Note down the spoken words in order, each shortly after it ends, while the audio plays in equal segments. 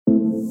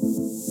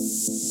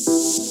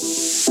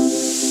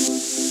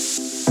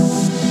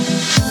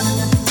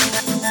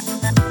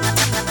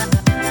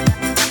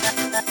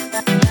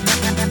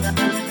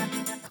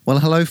Well,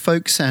 hello,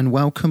 folks, and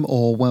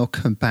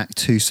welcome back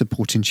to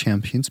Supporting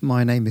Champions.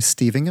 My name is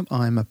Steve Ingham.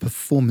 I'm a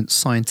performance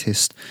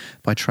scientist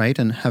by trade,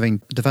 and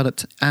having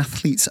developed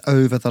athletes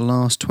over the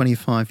last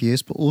 25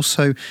 years, but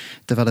also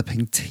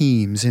developing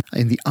teams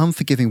in the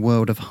unforgiving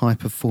world of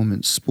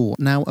high-performance sport.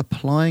 Now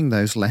applying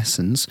those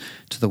lessons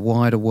to the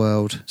wider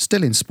world,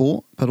 still in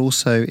sport, but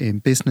also in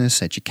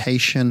business,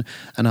 education,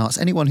 and arts.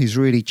 Anyone who's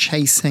really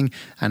chasing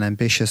an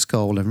ambitious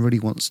goal and really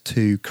wants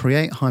to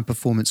create high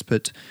performance,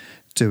 but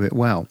do it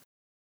well.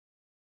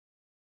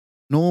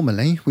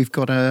 Normally, we've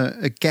got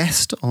a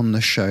guest on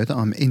the show that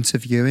I'm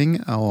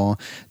interviewing or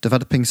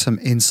developing some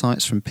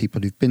insights from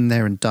people who've been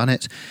there and done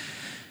it,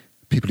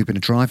 people who've been a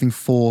driving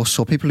force,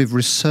 or people who've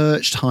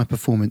researched high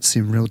performance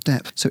in real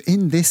depth. So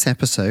in this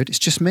episode, it's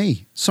just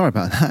me. Sorry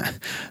about that.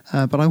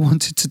 But I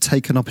wanted to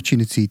take an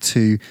opportunity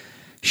to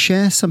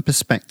share some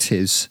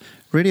perspectives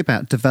really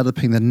about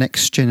developing the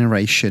next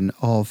generation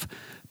of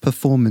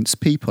performance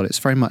people. It's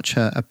very much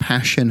a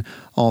passion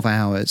of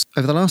ours.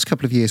 Over the last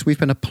couple of years, we've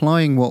been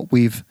applying what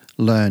we've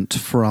learnt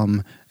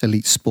from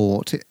elite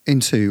sport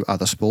into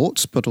other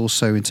sports, but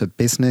also into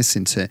business,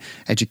 into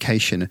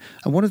education.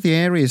 And one of the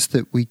areas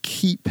that we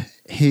keep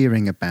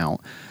hearing about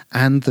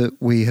and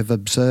that we have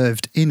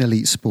observed in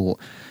elite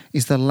sport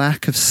is the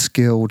lack of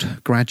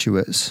skilled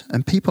graduates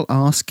and people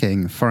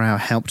asking for our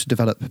help to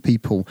develop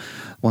people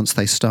once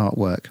they start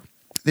work.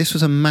 This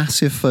was a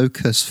massive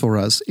focus for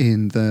us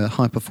in the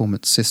high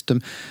performance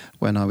system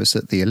when I was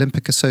at the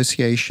Olympic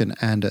Association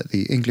and at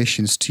the English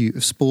Institute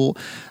of Sport,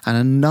 and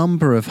a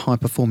number of high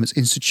performance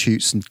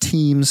institutes and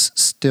teams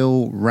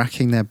still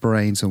racking their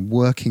brains and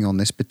working on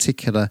this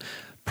particular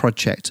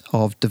project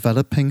of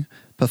developing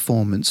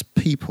performance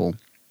people.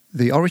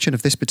 The origin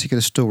of this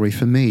particular story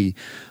for me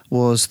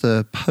was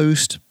the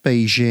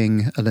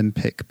post-Beijing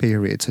Olympic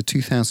period. So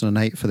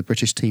 2008 for the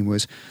British team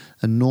was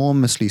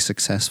enormously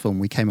successful, and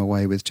we came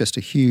away with just a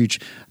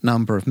huge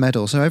number of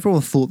medals. So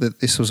everyone thought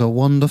that this was a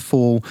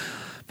wonderful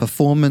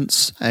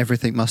performance.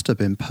 Everything must have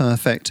been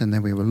perfect. And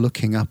then we were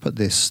looking up at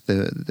this,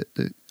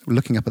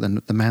 looking up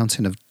at the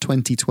mountain of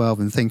 2012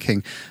 and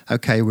thinking,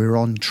 okay, we're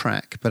on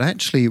track. But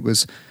actually it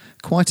was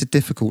quite a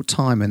difficult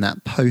time in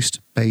that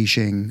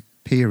post-Beijing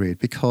period,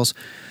 because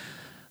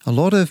a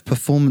lot of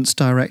performance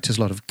directors,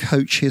 a lot of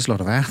coaches, a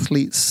lot of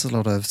athletes, a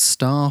lot of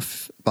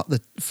staff, but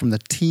from the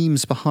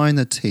teams behind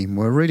the team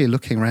were really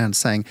looking around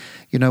saying,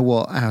 you know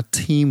what, our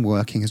team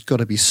working has got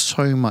to be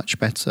so much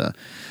better.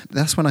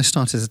 That's when I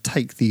started to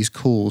take these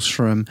calls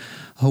from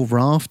a whole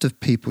raft of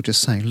people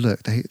just saying,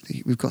 look,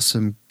 we've got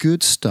some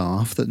good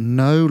staff that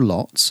know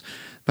lots,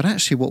 but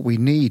actually what we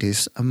need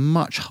is a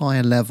much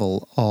higher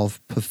level of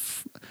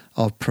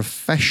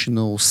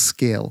professional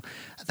skill,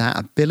 that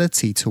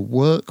ability to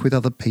work with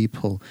other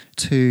people,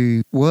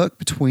 to work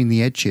between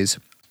the edges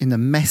in the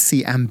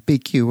messy,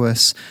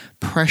 ambiguous,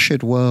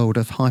 pressured world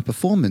of high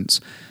performance.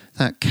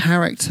 That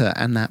character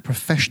and that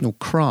professional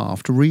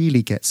craft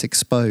really gets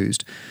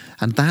exposed.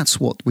 And that's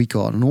what we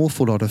got an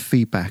awful lot of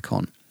feedback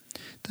on.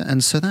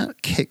 And so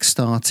that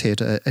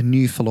kick-started a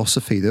new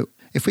philosophy that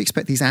if we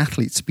expect these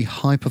athletes to be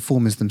high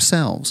performers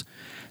themselves,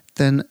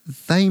 then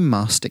they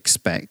must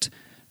expect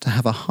to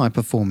have a high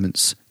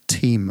performance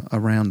team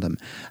around them.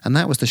 And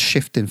that was the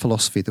shift in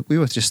philosophy, that we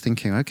were just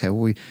thinking, okay,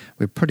 well,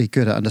 we're pretty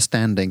good at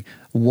understanding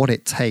what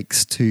it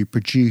takes to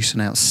produce an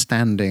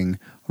outstanding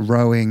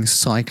rowing,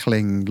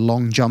 cycling,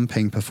 long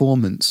jumping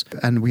performance.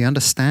 And we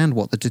understand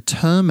what the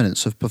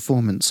determinants of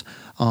performance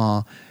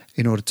are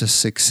in order to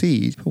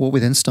succeed. But what we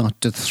then started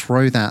to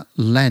throw that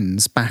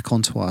lens back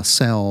onto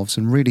ourselves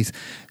and really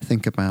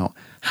think about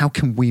how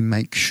can we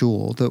make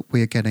sure that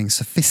we're getting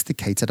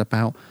sophisticated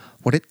about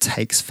what it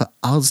takes for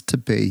us to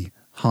be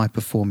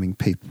high-performing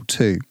people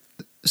too.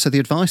 So the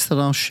advice that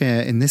I'll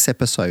share in this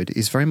episode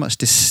is very much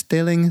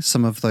distilling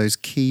some of those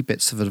key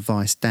bits of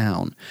advice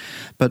down,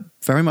 but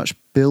very much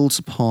builds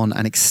upon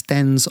and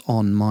extends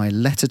on my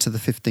letter to the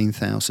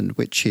 15,000,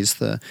 which is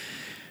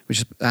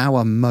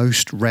our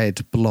most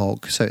read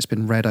blog. So it's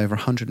been read over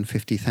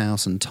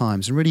 150,000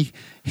 times and really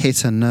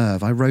hit a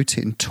nerve. I wrote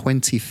it in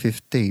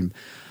 2015.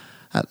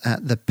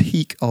 At the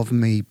peak of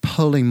me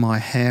pulling my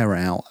hair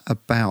out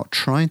about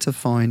trying to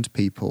find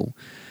people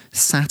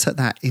sat at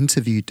that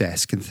interview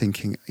desk and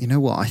thinking, you know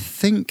what, I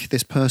think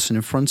this person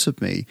in front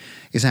of me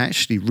is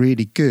actually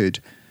really good,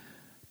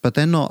 but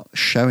they're not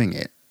showing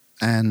it.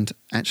 And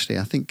actually,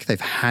 I think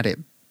they've had it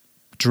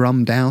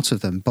drummed out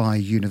of them by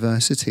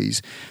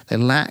universities. They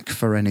lack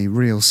for any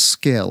real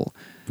skill.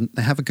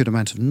 They have a good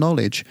amount of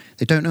knowledge.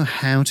 They don't know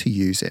how to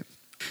use it.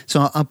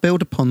 So I'll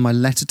build upon my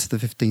letter to the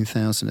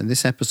 15,000, and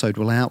this episode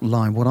will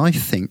outline what I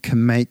think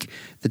can make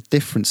the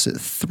difference at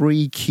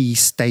three key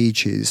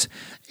stages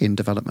in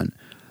development.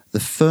 The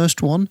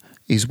first one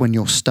is when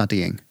you're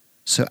studying.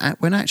 So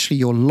when actually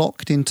you're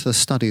locked into the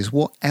studies,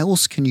 what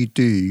else can you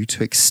do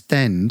to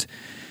extend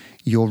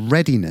your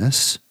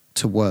readiness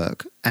to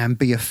work and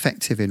be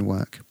effective in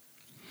work?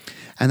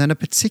 And then a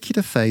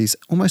particular phase,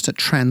 almost a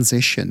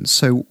transition.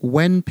 So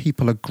when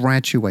people are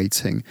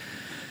graduating,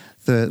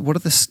 what are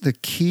the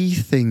key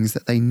things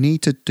that they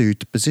need to do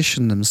to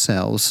position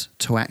themselves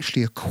to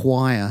actually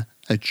acquire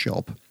a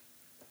job.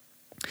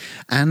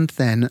 And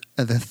then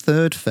the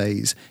third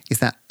phase is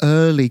that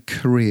early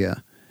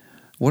career.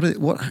 What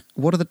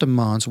are the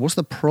demands? What's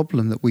the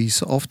problem that we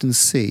so often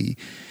see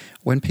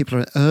when people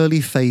are in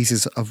early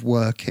phases of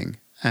working?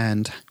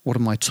 And what are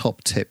my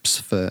top tips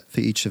for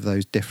each of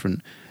those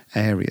different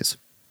areas?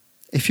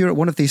 If you're at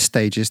one of these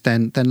stages,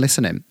 then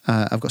listen in.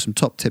 I've got some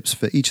top tips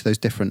for each of those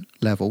different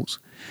levels.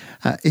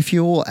 If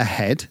you're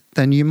ahead,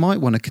 then you might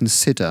want to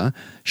consider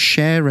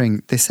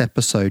sharing this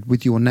episode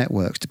with your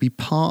networks to be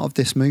part of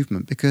this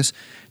movement, because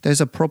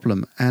there's a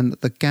problem and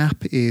the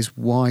gap is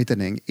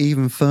widening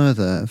even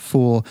further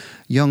for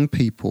young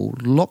people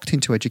locked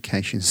into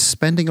education,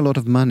 spending a lot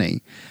of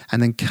money,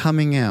 and then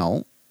coming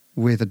out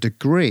with a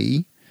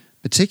degree.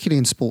 Particularly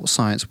in sports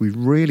science, we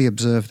really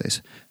observe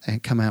this. They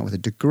come out with a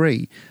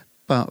degree,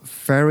 but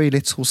very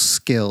little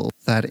skill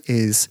that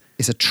is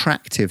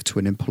attractive to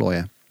an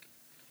employer.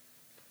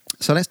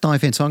 So let's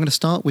dive in. So I'm going to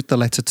start with the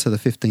letter to the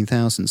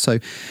 15,000. So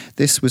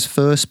this was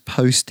first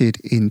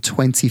posted in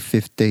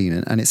 2015,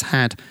 and it's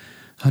had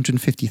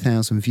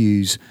 150,000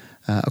 views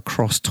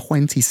across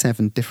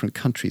 27 different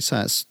countries. So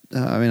that's,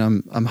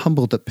 I'm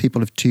humbled that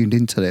people have tuned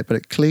into it, but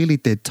it clearly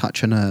did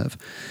touch a nerve.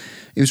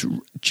 It was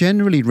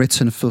generally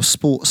written for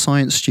sports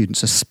science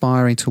students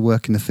aspiring to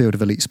work in the field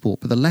of elite sport,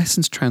 but the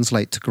lessons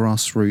translate to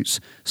grassroots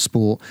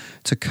sport,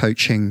 to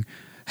coaching,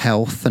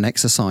 health and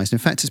exercise. In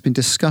fact, it's been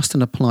discussed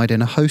and applied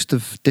in a host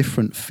of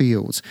different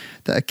fields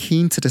that are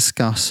keen to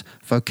discuss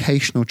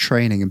vocational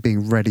training and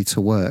being ready to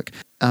work.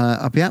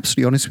 I'll be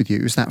absolutely honest with you,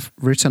 it was that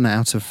written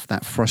out of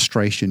that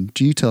frustration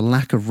due to the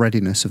lack of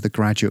readiness of the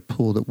graduate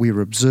pool that we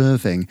were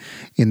observing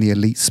in the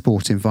elite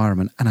sport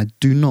environment, and I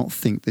do not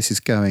think this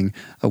is going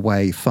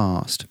away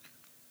fast.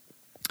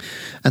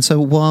 And so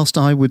whilst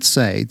I would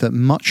say that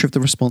much of the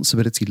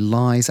responsibility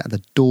lies at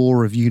the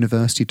door of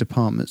university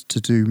departments to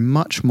do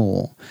much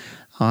more,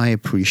 I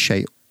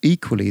appreciate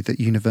equally that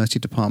university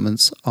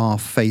departments are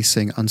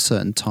facing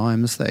uncertain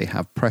times. They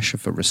have pressure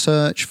for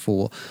research,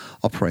 for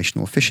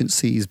operational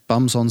efficiencies,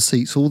 bums on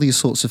seats, all these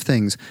sorts of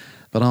things.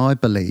 But I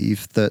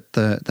believe that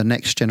the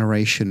next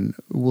generation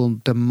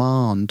will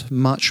demand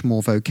much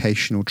more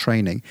vocational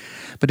training.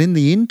 But in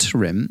the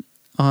interim,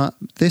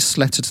 this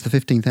letter to the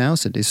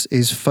 15,000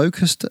 is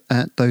focused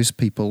at those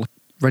people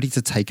ready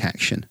to take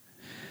action.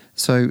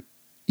 So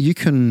you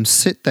can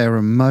sit there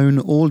and moan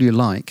all you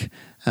like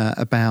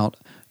about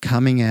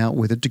coming out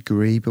with a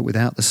degree but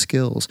without the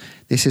skills.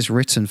 This is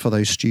written for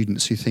those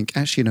students who think,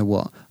 actually, you know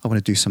what, I want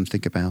to do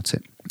something about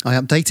it. I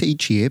update it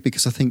each year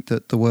because I think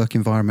that the work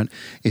environment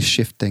is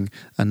shifting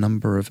in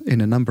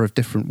a number of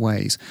different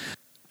ways.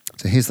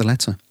 So here's the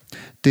letter.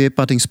 Dear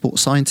budding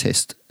sports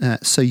scientist,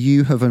 so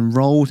you have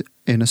enrolled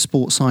in a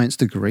sports science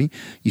degree.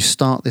 You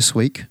start this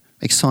week.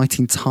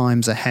 Exciting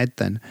times ahead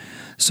then.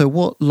 So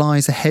what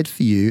lies ahead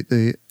for you at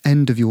the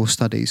end of your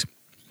studies?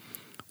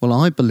 Well,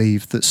 I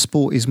believe that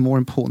sport is more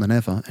important than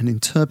ever, and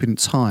in turbulent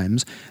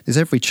times, there's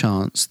every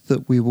chance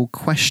that we will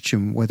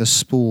question whether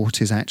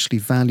sport is actually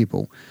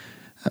valuable.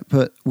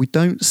 But we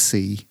don't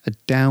see a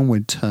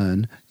downward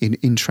turn in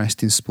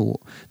interest in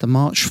sport. The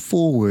march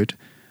forward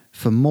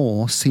for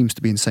more seems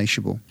to be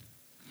insatiable.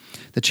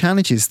 The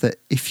challenge is that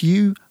if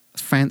you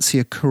fancy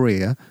a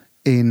career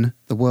in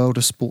the world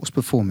of sports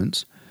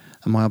performance,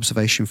 and my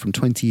observation from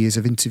 20 years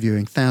of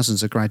interviewing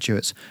thousands of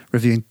graduates,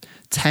 reviewing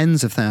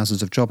tens of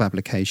thousands of job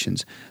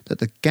applications, that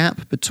the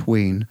gap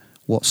between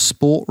what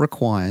sport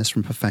requires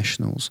from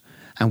professionals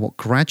and what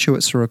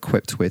graduates are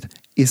equipped with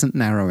isn't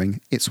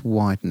narrowing, it's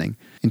widening.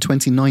 In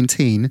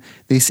 2019,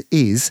 this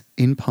is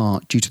in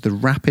part due to the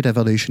rapid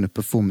evolution of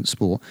performance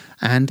sport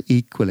and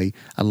equally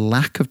a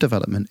lack of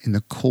development in the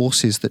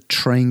courses that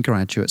train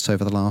graduates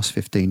over the last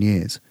 15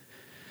 years.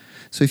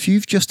 So if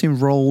you've just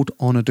enrolled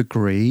on a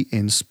degree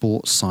in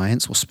sports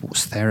science or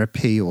sports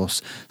therapy or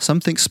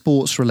something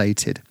sports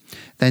related,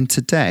 then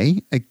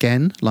today,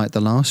 again, like the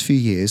last few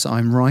years,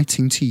 I'm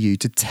writing to you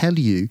to tell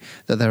you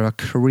that there are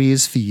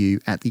careers for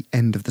you at the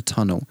end of the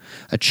tunnel,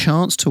 a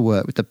chance to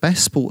work with the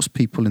best sports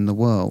people in the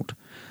world.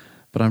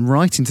 But I'm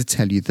writing to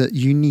tell you that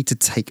you need to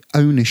take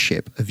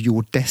ownership of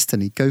your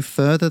destiny, go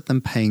further than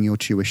paying your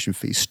tuition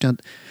fees,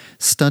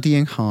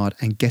 studying hard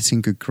and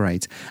getting good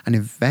grades, and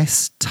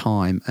invest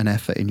time and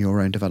effort in your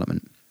own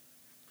development.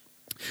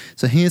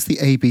 So here's the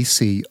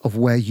ABC of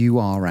where you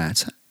are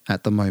at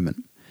the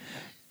moment.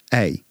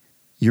 A,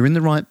 you're in the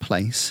right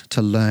place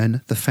to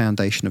learn the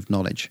foundation of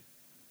knowledge.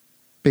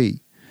 B,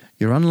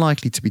 you're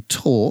unlikely to be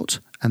taught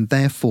and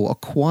therefore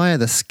acquire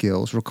the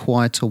skills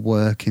required to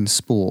work in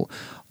sport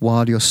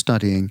while you're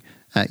studying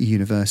at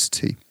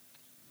university.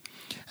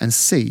 And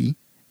C,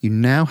 you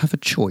now have a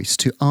choice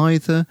to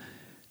either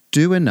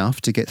do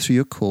enough to get through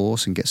your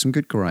course and get some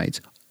good grades,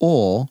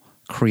 or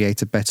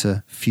create a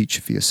better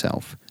future for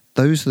yourself.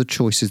 Those are the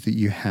choices that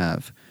you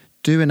have.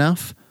 Do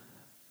enough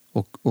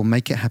or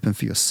make it happen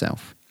for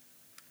yourself.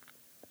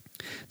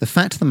 The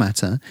fact of the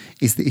matter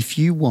is that if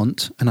you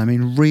want, and I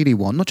mean really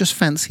want, not just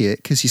fancy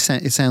it because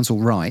it sounds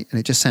all right and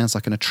it just sounds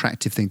like an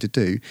attractive thing to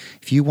do,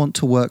 if you want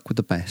to work with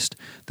the best,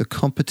 the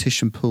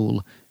competition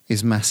pool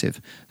is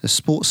massive. The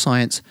sports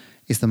science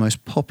is the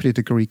most popular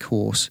degree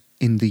course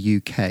in the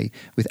UK,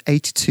 with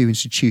 82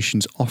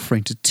 institutions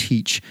offering to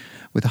teach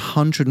with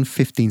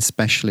 115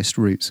 specialist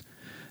routes.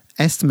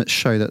 Estimates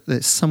show that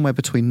there's somewhere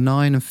between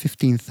 9 and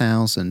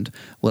 15,000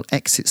 will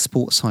exit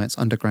sports science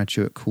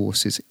undergraduate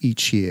courses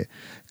each year.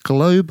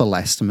 Global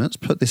estimates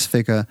put this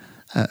figure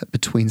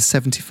between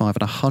 75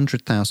 and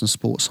 100,000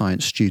 sports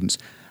science students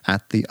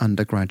at the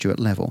undergraduate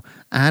level.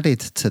 Added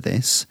to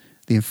this,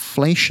 the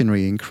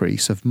inflationary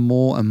increase of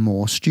more and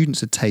more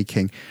students are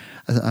taking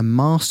a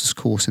master's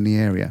course in the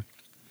area.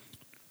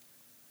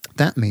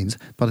 That means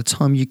by the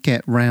time you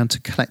get round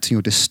to collecting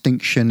your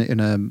distinction in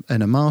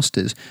a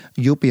master's,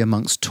 you'll be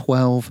amongst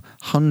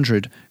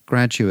 1,200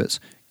 graduates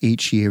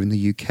each year in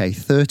the UK,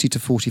 30 to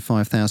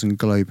 45,000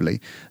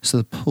 globally. So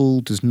the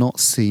pool does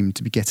not seem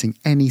to be getting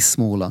any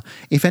smaller.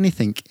 If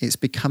anything, it's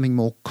becoming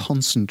more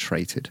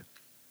concentrated.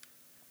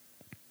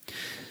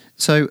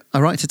 So I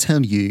write to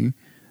tell you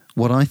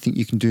what I think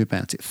you can do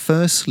about it.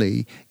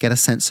 Firstly, get a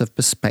sense of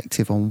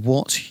perspective on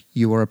what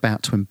you are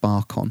about to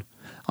embark on.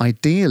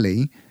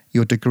 Ideally,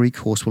 your degree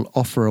course will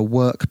offer a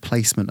work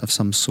placement of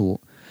some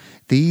sort.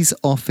 These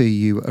offer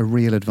you a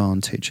real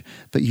advantage,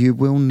 but you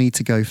will need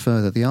to go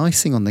further. The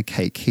icing on the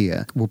cake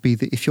here will be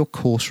that if your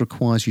course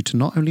requires you to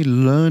not only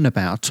learn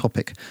about a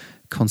topic,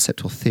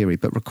 concept or theory,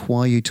 but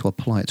require you to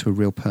apply it to a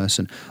real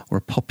person or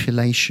a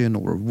population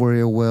or a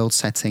real world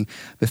setting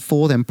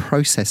before then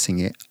processing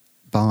it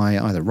by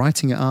either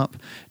writing it up,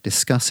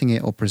 discussing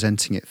it, or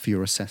presenting it for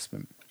your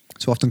assessment.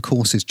 So often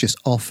courses just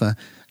offer,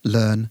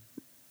 learn,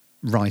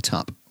 write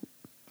up.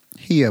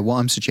 Here, what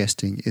I'm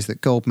suggesting is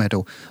that gold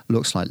medal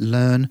looks like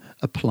learn,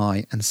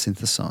 apply, and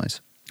synthesize.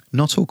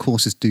 Not all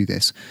courses do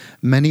this.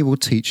 Many will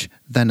teach,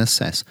 then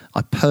assess.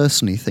 I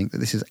personally think that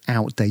this is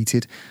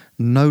outdated,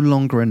 no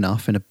longer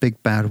enough in a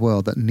big bad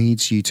world that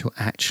needs you to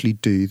actually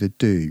do the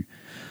do.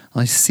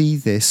 I see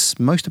this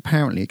most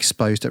apparently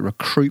exposed at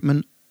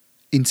recruitment,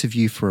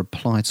 interview for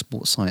applied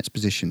sports science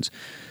positions.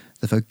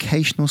 The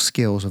vocational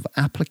skills of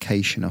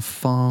application are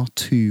far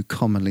too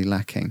commonly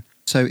lacking.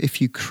 So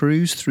if you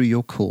cruise through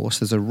your course,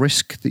 there's a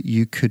risk that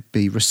you could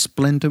be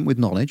resplendent with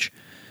knowledge,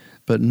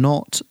 but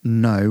not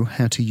know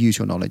how to use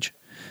your knowledge.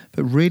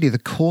 But really, the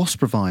course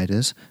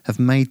providers have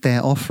made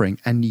their offering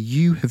and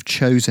you have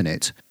chosen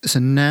it. So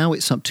now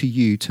it's up to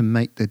you to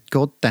make the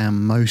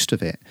goddamn most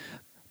of it.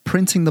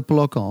 Printing the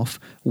blog off,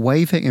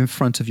 waving it in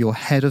front of your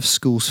head of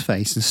school's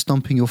face and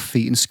stomping your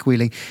feet and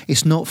squealing,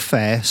 "It's not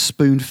fair,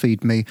 spoon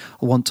feed me,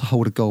 I want to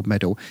hold a gold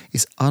medal,"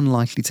 is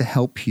unlikely to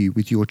help you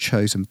with your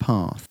chosen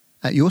path.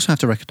 You also have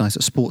to recognise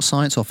that sports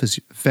science offers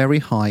very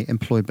high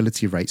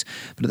employability rates,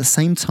 but at the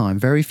same time,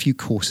 very few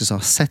courses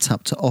are set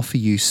up to offer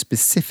you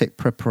specific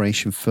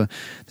preparation for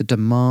the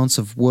demands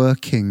of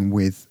working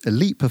with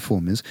elite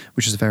performers,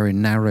 which is a very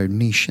narrow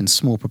niche and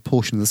small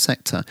proportion of the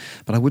sector.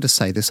 But I would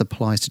say this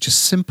applies to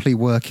just simply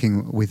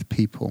working with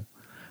people.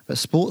 But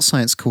sports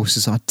science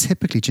courses are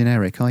typically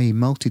generic, i.e.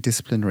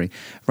 multidisciplinary,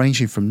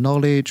 ranging from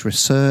knowledge,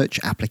 research,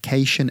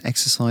 application,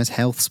 exercise,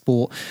 health,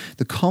 sport,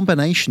 the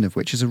combination of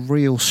which is a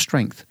real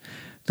strength.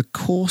 The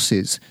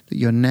courses that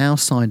you're now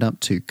signed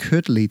up to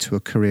could lead to a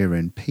career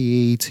in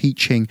PE,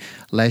 teaching,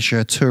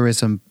 leisure,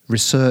 tourism,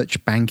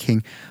 research,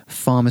 banking,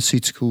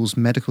 pharmaceuticals,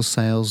 medical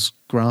sales,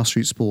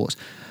 grassroots sports,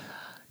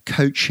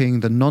 coaching,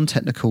 the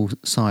non-technical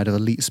side of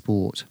elite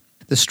sport.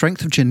 The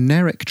strength of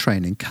generic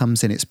training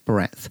comes in its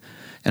breadth.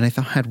 And if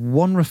I had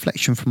one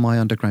reflection from my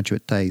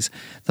undergraduate days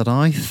that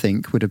I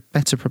think would have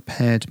better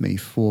prepared me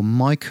for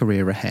my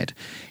career ahead,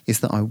 is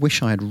that I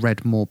wish I had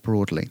read more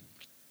broadly.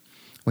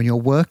 When you're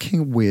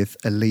working with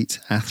elite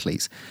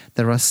athletes,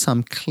 there are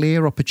some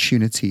clear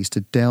opportunities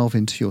to delve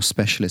into your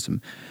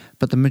specialism,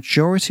 but the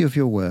majority of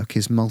your work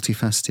is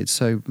multifaceted,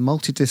 so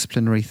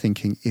multidisciplinary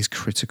thinking is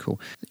critical.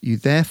 You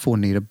therefore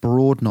need a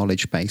broad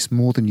knowledge base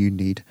more than you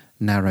need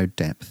narrow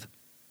depth.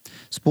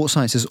 Sports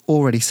science is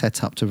already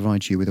set up to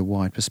provide you with a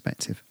wide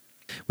perspective.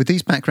 With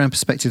these background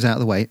perspectives out of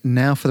the way,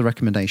 now for the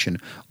recommendation,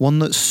 one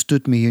that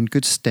stood me in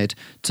good stead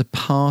to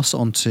pass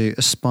on to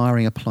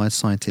aspiring applied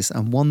scientists,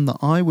 and one that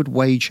I would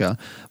wager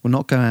will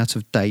not go out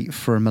of date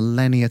for a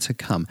millennia to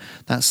come.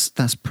 That's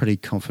pretty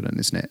confident,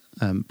 isn't it?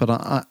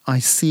 But I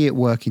see it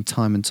working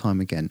time and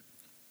time again.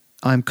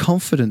 I'm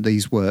confident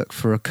these work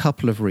for a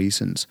couple of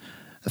reasons.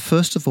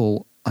 First of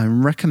all,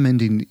 I'm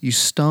recommending that you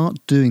start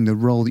doing the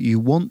role that you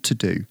want to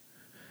do.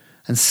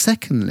 And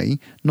secondly,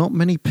 not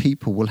many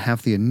people will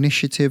have the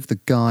initiative,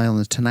 the guile, and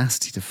the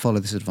tenacity to follow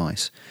this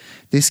advice.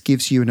 This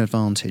gives you an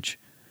advantage.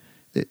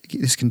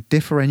 This can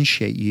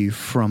differentiate you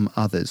from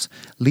others,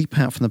 leap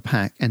out from the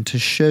pack, and to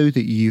show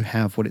that you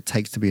have what it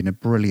takes to be a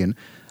brilliant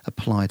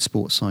applied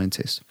sports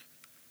scientist.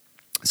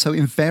 So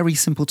in very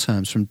simple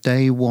terms, from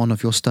day one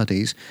of your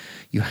studies,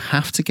 you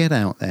have to get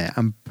out there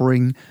and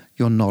bring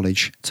your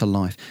knowledge to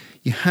life.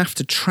 You have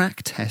to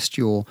track test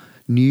your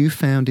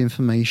newfound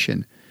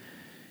information.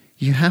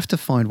 You have to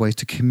find ways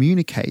to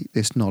communicate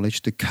this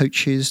knowledge to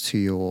coaches, to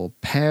your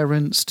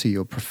parents, to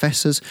your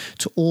professors,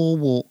 to all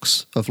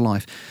walks of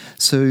life.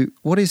 So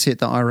what is it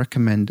that I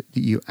recommend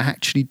that you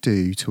actually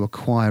do to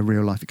acquire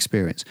real life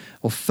experience?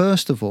 Well,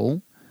 first of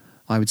all,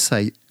 I would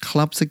say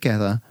club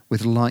together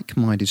with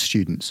like-minded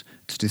students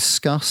to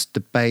discuss,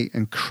 debate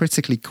and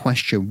critically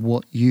question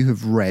what you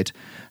have read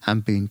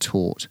and been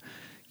taught.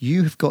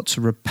 You have got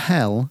to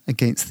repel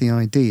against the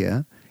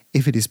idea,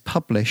 if it is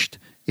published,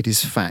 it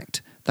is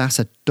fact. That's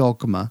a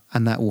dogma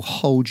and that will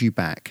hold you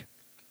back.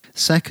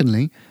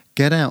 Secondly,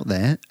 get out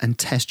there and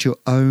test your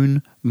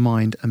own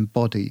mind and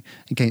body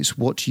against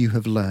what you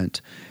have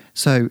learnt.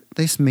 So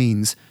this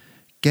means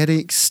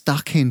getting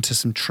stuck into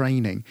some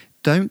training.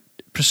 Don't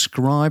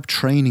prescribe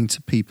training to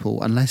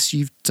people unless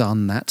you've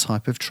done that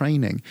type of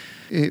training.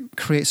 It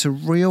creates a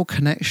real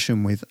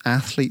connection with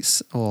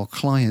athletes or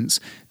clients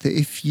that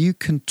if you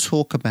can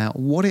talk about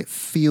what it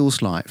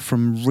feels like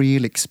from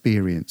real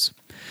experience.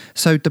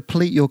 So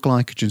deplete your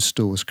glycogen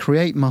stores,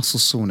 create muscle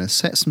soreness,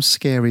 set some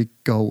scary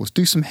goals,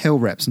 do some hill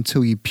reps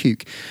until you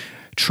puke.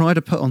 Try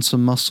to put on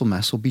some muscle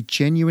mass or be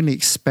genuinely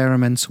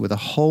experimental with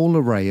a whole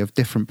array of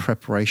different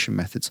preparation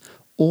methods.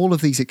 All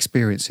of these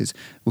experiences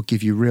will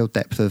give you real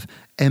depth of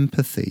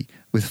empathy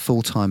with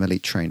full-time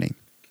elite training.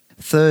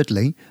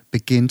 Thirdly,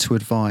 begin to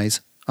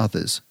advise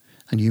others.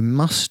 And you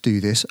must do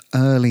this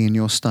early in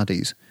your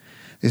studies.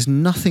 There's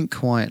nothing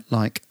quite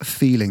like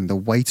feeling the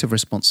weight of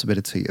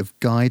responsibility of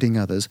guiding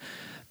others,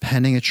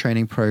 penning a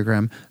training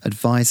program,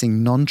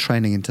 advising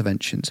non-training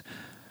interventions.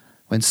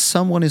 When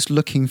someone is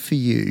looking for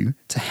you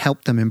to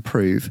help them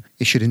improve,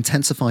 it should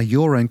intensify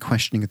your own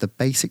questioning of the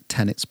basic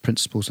tenets,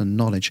 principles and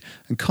knowledge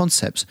and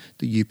concepts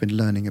that you've been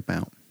learning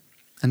about.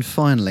 And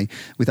finally,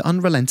 with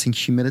unrelenting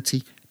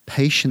humility,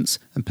 patience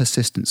and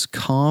persistence,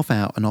 carve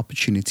out an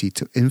opportunity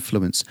to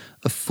influence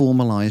a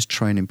formalised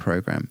training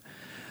program,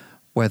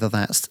 whether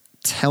that's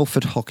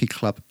Telford Hockey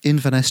Club,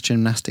 Inverness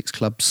Gymnastics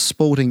Club,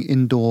 Spalding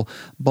Indoor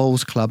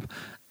Bowls Club,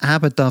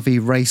 Abu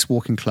Dhabi Race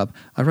Walking Club.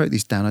 I wrote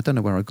these down. I don't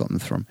know where I got them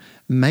from.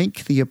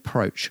 Make the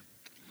approach.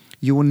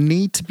 You will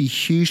need to be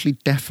hugely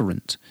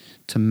deferent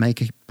to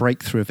make a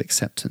breakthrough of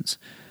acceptance.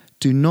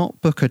 Do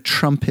not book a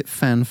trumpet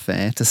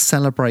fanfare to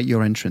celebrate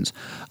your entrance.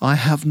 I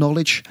have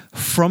knowledge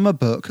from a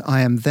book.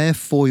 I am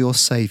therefore your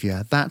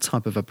saviour. That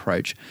type of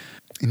approach.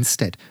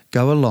 Instead,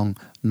 go along,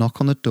 knock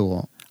on the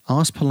door,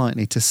 ask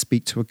politely to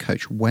speak to a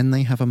coach when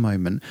they have a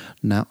moment,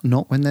 now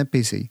not when they're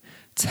busy.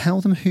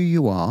 Tell them who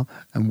you are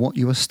and what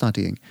you are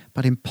studying,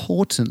 but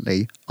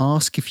importantly,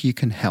 ask if you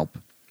can help.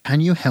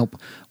 Can you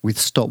help with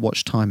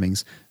stopwatch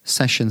timings,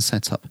 session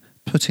setup,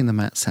 putting the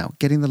mats out,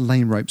 getting the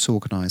lane ropes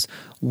organised,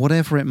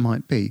 whatever it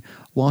might be?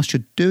 Whilst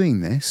you're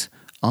doing this,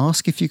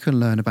 ask if you can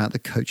learn about the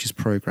coach's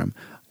programme,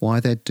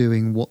 why they're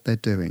doing what they're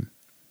doing.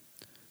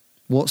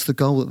 What's the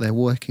goal that they're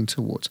working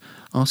towards?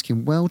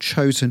 Asking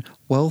well-chosen,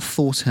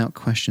 well-thought-out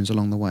questions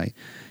along the way.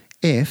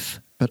 If,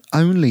 but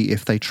only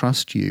if they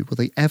trust you, will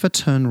they ever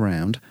turn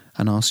around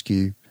and ask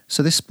you,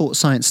 so this sports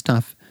science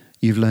stuff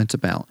you've learnt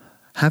about,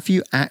 have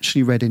you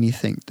actually read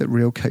anything that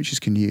real coaches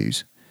can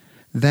use?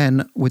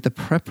 Then, with the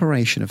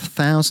preparation of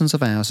thousands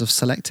of hours of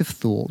selective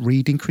thought,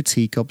 reading,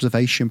 critique,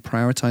 observation,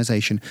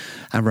 prioritisation,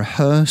 and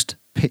rehearsed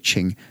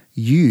pitching,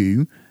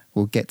 you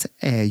will get to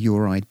air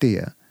your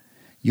idea,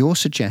 your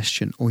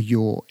suggestion or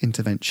your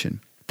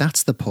intervention.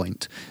 That's the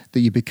point, that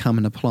you become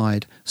an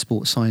applied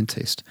sports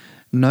scientist.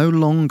 No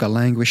longer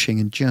languishing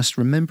in just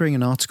remembering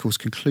an article's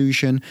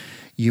conclusion,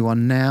 you are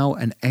now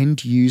an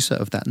end user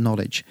of that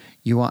knowledge.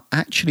 You are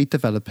actually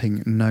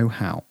developing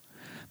know-how.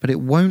 But it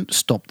won't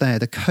stop there.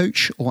 The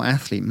coach or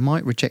athlete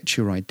might reject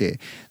your idea.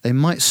 They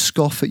might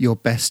scoff at your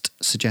best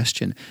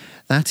suggestion.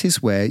 That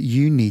is where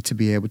you need to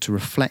be able to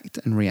reflect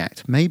and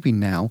react. Maybe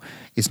now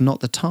is not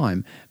the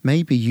time.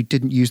 Maybe you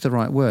didn't use the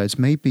right words.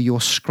 Maybe your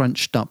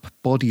scrunched up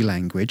body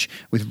language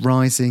with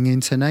rising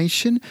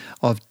intonation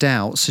of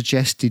doubt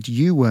suggested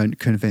you weren't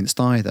convinced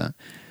either.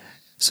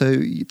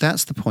 So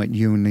that's the point.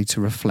 You will need to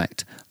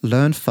reflect,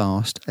 learn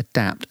fast,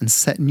 adapt, and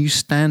set new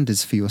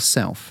standards for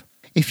yourself.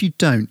 If you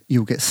don't,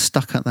 you'll get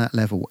stuck at that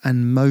level,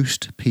 and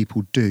most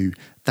people do.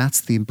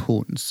 That's the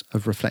importance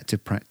of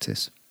reflective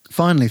practice.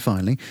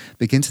 Finally,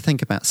 begin to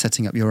think about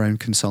setting up your own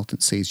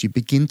consultancy as you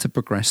begin to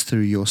progress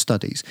through your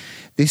studies.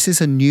 This is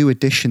a new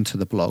addition to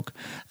the blog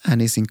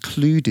and is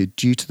included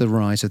due to the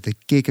rise of the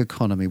gig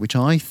economy, which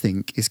I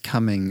think is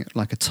coming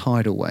like a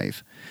tidal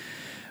wave.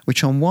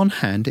 Which on one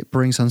hand, it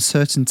brings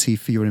uncertainty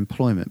for your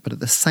employment, but at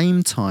the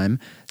same time,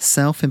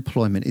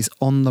 self-employment is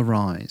on the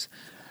rise.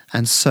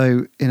 And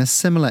so, in a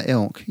similar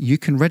ilk, you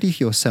can ready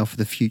yourself for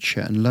the future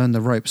and learn the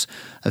ropes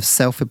of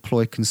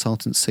self-employed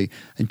consultancy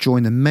and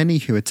join the many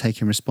who are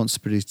taking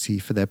responsibility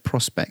for their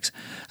prospects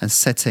and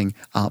setting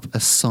up a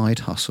side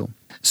hustle.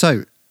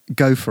 So,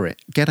 go for it.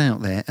 Get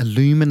out there,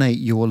 illuminate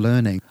your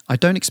learning. I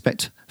don't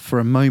expect for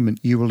a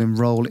moment you will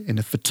enroll in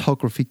a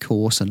photography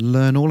course and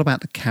learn all about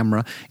the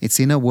camera, its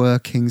inner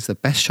workings, the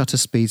best shutter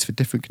speeds for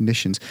different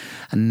conditions,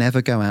 and never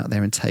go out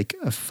there and take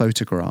a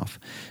photograph.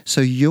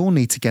 So you'll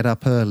need to get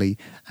up early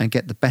and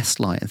get the best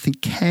light and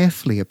think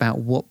carefully about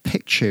what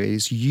picture it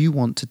is you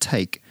want to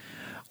take.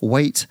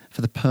 Wait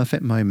for the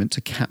perfect moment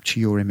to capture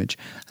your image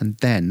and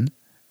then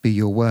be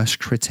your worst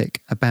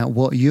critic about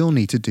what you'll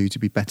need to do to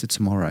be better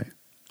tomorrow.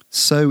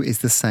 So is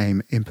the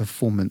same in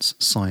performance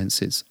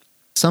sciences.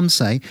 Some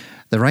say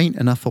there ain't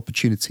enough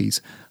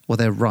opportunities. Well,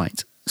 they're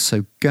right.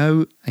 So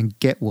go and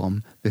get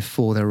one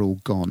before they're all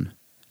gone.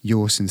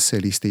 Yours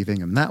sincerely, Steve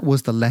Ingham. That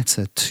was the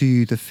letter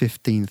to the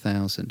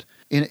 15,000.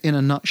 In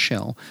a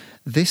nutshell,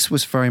 this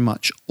was very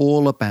much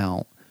all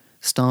about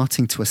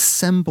starting to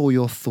assemble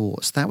your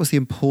thoughts. That was the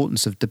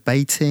importance of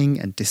debating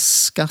and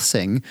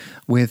discussing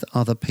with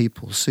other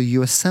people. So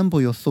you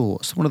assemble your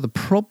thoughts. One of the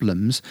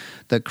problems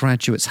that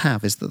graduates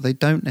have is that they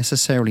don't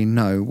necessarily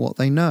know what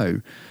they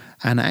know.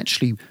 And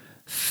actually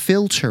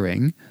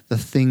filtering the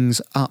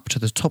things up to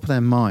the top of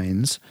their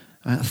minds,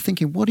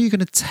 thinking, what are you going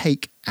to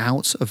take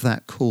out of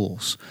that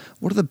course?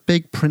 What are the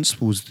big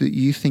principles that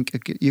you think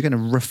you're going to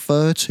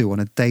refer to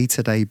on a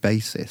day-to-day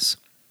basis?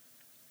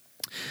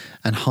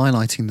 And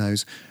highlighting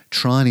those,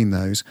 trialing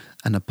those,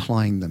 and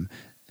applying them.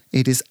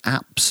 It is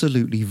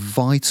absolutely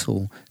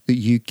vital that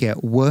you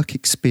get work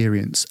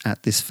experience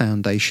at this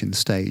foundation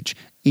stage,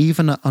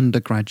 even at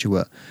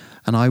undergraduate.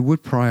 And I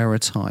would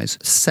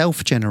prioritise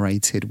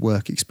self-generated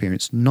work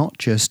experience, not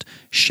just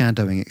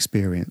shadowing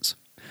experience.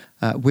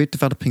 We're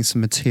developing some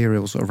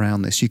materials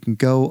around this. You can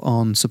go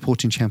on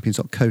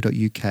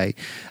supportingchampions.co.uk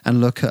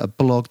and look at a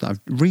blog that I've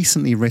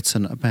recently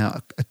written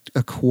about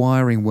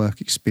acquiring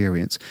work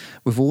experience.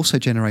 We're also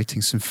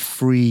generating some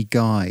free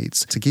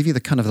guides to give you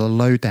the kind of the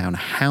lowdown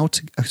how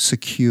to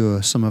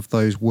secure some of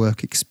those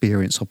work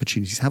experience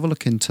opportunities. Have a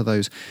look into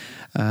those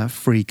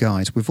free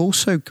guides. We've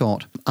also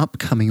got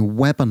upcoming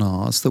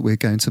webinars that we're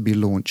going to be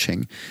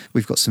launching.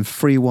 We've got some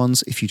free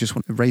ones if you just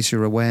want to raise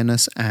your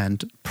awareness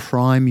and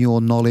prime your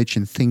knowledge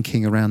and thinking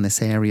around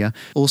this area.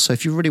 Also,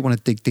 if you really want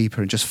to dig deeper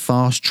and just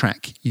fast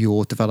track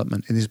your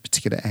development in this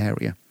particular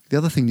area. The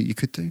other thing that you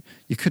could do,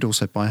 you could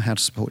also buy How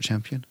to Support a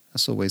Champion.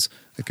 That's always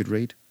a good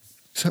read.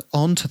 So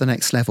on to the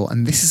next level,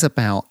 and this is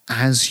about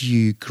as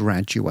you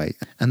graduate.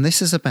 And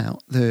this is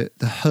about the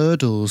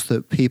hurdles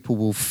that people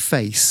will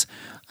face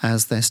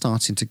as they're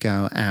starting to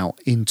go out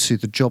into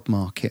the job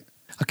market.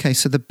 Okay,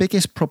 so the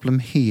biggest problem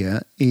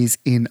here is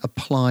in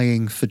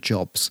applying for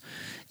jobs,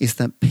 is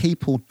that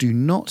people do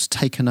not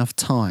take enough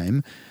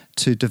time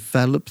to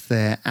develop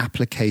their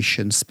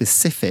application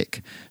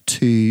specific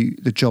to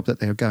the job that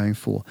they're going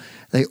for.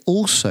 They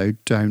also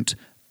don't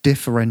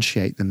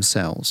differentiate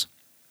themselves.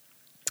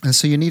 And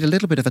so you need a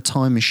little bit of a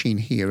time machine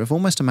here of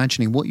almost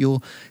imagining what your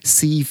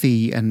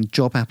CV and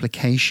job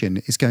application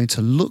is going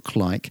to look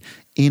like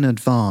in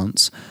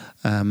advance,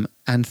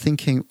 and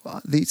thinking,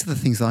 these are the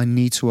things that I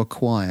need to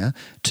acquire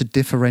to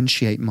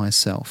differentiate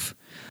myself.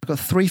 I've got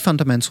 3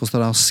 fundamentals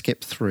that I'll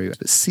skip through.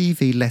 But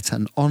CV, letter,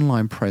 and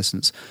online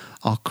presence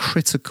are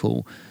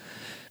critical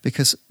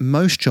because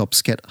most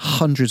jobs get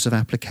hundreds of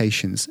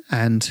applications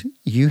and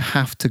you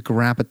have to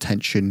grab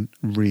attention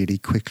really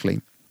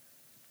quickly.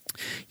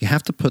 You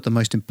have to put the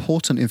most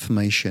important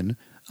information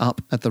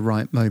up at the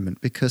right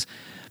moment because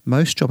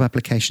most job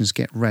applications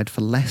get read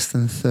for less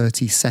than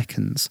 30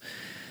 seconds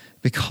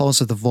because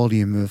of the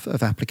volume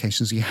of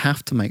applications. You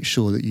have to make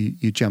sure that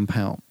you jump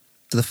out.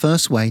 So the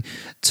first way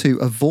to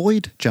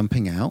avoid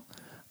jumping out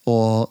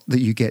or that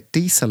you get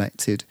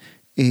deselected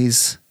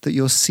is that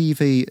your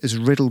CV is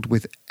riddled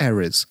with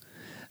errors.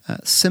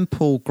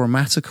 Simple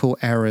grammatical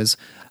errors,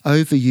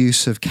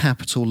 overuse of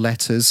capital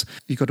letters.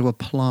 You've got to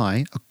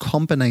apply a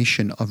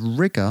combination of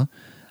rigor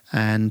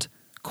and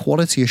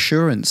quality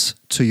assurance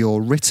to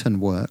your written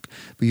work,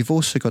 but you've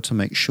also got to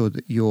make sure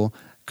that you're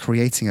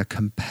creating a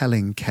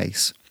compelling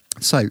case.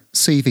 So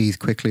CVs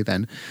quickly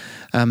then.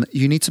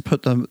 You need to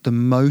put the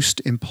most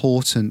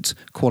important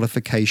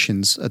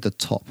qualifications at the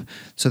top.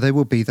 So they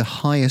will be the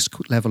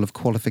highest level of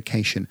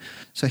qualification.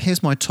 So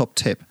here's my top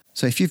tip.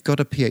 So if you've got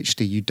a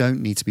PhD, you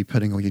don't need to be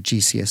putting all your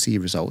GCSE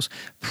results.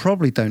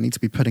 Probably don't need to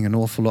be putting an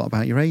awful lot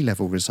about your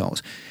A-level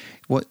results.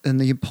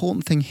 And the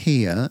important thing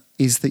here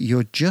is that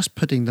you're just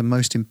putting the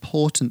most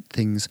important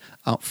things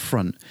up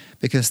front,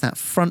 because that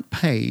front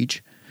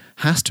page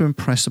has to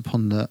impress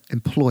upon the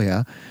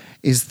employer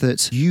is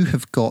that you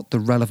have got the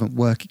relevant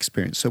work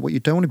experience. So what you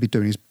don't want to be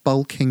doing is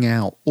bulking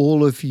out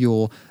all of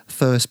your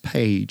first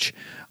page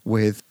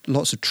with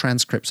lots of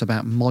transcripts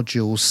about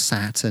modules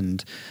sat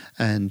and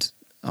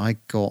I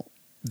got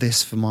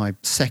this for my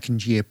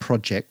second year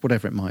project,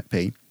 whatever it might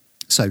be.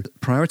 So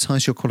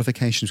prioritize your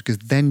qualifications, because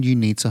then you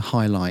need to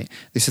highlight,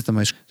 this is the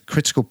most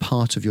critical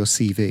part of your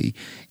CV,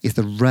 is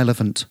the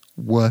relevant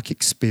work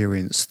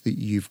experience that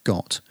you've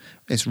got.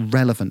 It's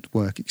relevant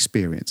work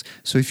experience.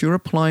 So if you're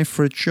applying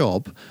for a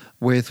job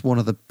with one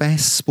of the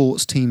best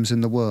sports teams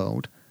in the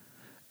world,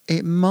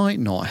 it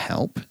might not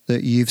help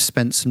that you've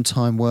spent some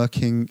time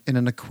working in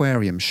an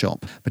aquarium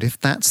shop. But if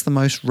that's the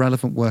most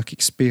relevant work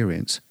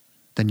experience,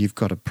 then you've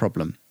got a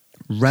problem.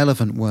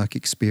 Relevant work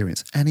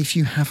experience. And if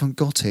you haven't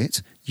got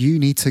it, you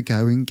need to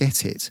go and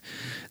get it.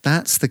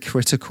 That's the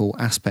critical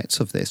aspects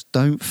of this.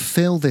 Don't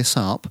fill this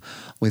up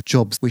with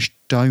jobs which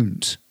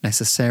don't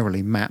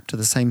necessarily map to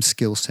the same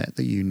skill set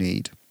that you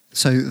need.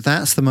 So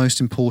that's the most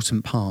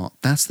important part.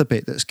 That's the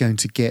bit that's going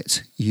to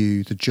get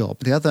you the job.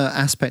 The other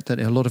aspect that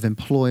a lot of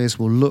employers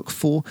will look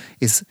for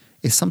is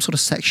some sort of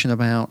section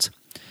about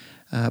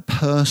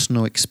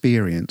personal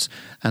experience.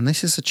 And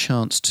this is a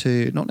chance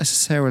to not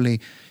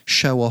necessarily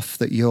show off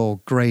that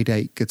you're grade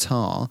 8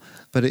 guitar,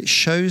 but it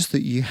shows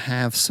that you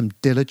have some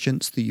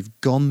diligence, that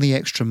you've gone the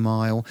extra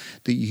mile,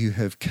 that you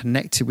have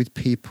connected with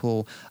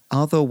people,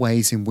 other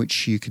ways in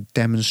which you could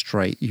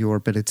demonstrate your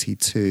ability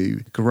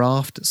to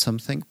graft at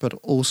something, but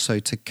also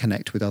to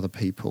connect with other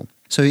people.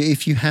 So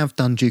if you have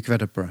done Duke of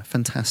Edinburgh,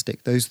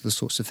 fantastic. Those are the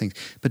sorts of things.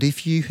 But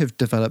if you have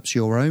developed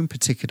your own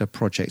particular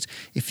project,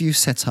 if you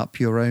set up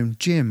your own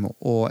gym,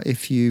 or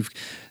if you've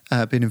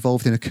been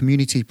involved in a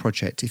community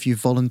project, if you've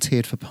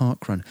volunteered for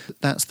Parkrun,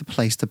 that's the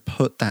place to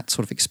put that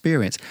sort of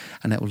experience,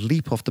 and that will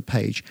leap off the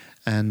page,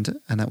 and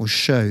that will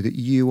show that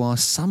you are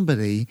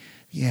somebody,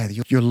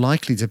 you're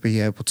likely to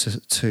be able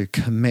to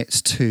commit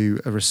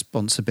to a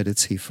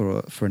responsibility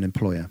for an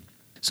employer.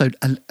 So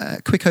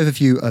a quick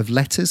overview of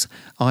letters.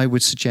 I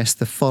would suggest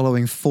the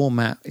following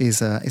format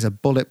is a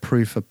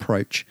bulletproof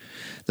approach.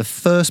 The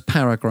first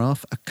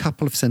paragraph, a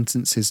couple of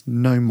sentences,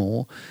 no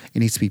more. It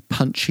needs to be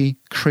punchy,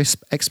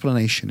 crisp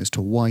explanation as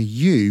to why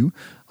you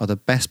are the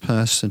best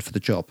person for the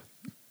job.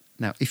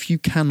 Now, if you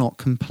cannot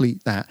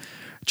complete that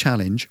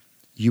challenge,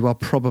 you are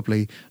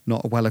probably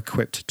not well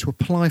equipped to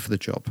apply for the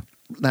job.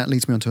 That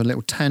leads me on to a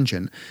little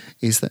tangent,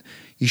 is that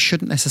you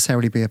shouldn't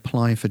necessarily be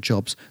applying for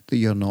jobs that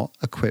you're not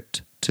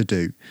equipped to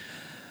do.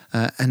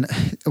 And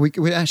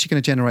we're actually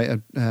going to generate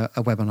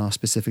a webinar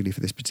specifically for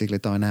this particular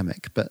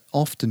dynamic, but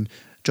often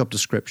job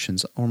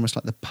descriptions are almost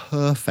like the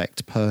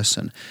perfect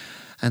person.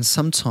 And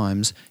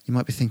sometimes you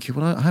might be thinking,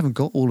 well, I haven't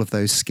got all of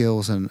those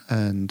skills and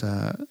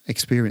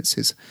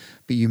experiences,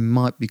 but you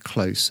might be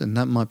close, and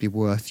that might be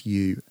worth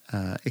you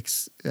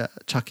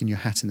chucking your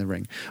hat in the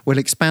ring. We'll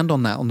expand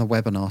on that on the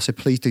webinar, so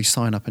please do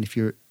sign up, and if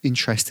you're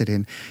interested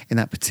in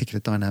that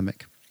particular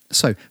dynamic.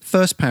 So,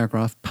 first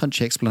paragraph,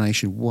 punchy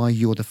explanation why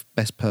you're the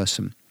best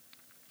person.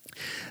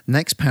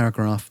 Next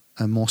paragraph,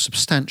 a more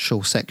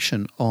substantial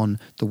section on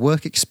the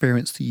work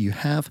experience that you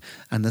have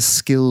and the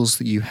skills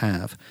that you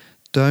have.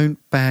 Don't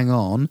bang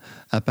on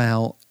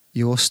about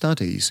your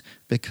studies,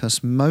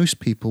 because most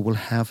people will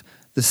have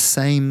the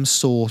same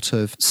sort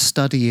of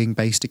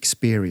studying-based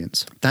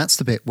experience. That's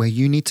the bit where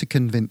you need to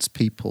convince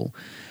people,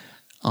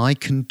 I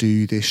can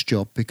do this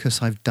job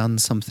because I've done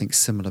something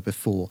similar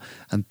before.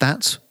 And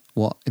that's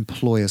what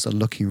employers are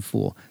looking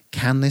for.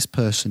 Can this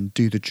person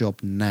do the job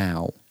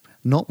now?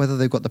 Not whether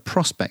they've got the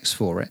prospects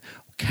for it.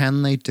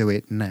 Can they do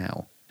it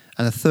now?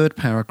 And the third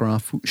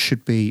paragraph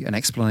should be an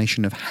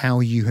explanation of how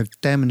you have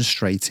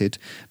demonstrated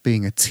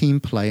being a team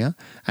player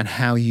and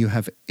how you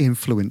have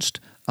influenced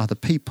other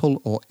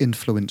people or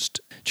influenced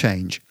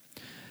change.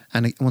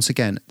 And once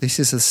again, this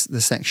is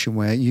the section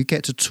where you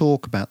get to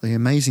talk about the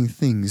amazing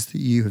things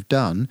that you have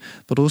done,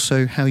 but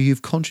also how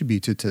you've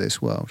contributed to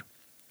this world.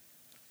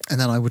 And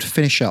then I would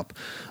finish up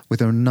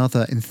with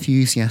another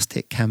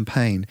enthusiastic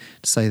campaign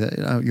to say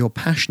that you're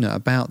passionate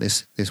about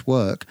this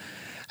work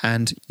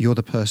and you're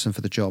the person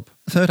for the job.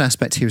 The third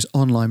aspect here is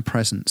online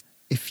presence.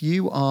 If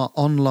you are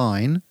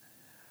online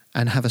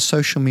and have a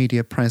social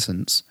media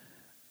presence,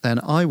 then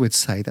I would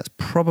say that's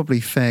probably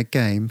fair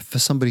game for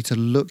somebody to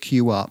look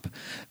you up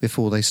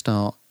before they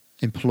start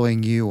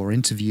employing you or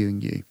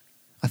interviewing you.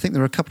 I think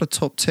there are a couple of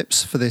top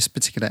tips for this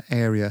particular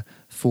area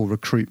for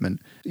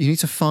recruitment. You need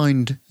to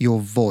find your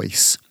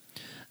voice,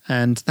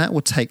 and that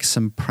will take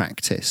some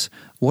practice.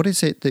 What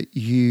is it that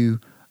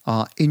you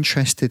are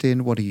interested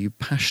in? What are you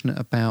passionate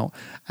about?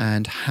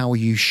 And how are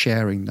you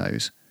sharing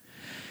those?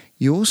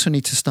 You also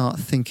need to start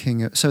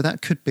thinking, so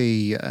that could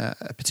be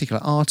a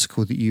particular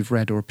article that you've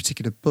read or a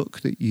particular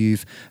book that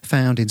you've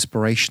found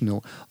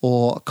inspirational,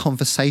 or a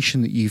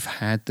conversation that you've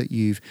had that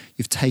you've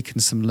taken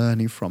some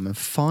learning from, and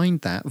find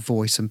that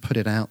voice and put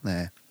it out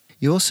there.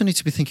 You also need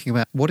to be thinking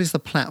about, what is the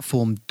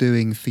platform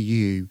doing for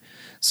you?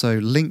 So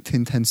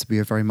LinkedIn tends to be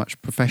a very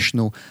much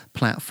professional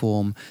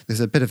platform.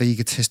 There's a bit of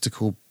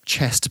egotistical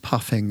chest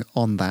puffing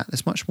on that.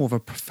 There's much more of a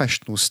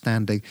professional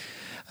standing.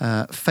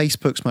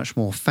 Facebook's much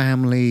more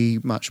family,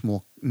 much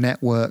more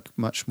network,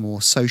 much more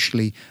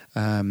socially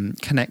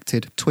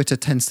connected. Twitter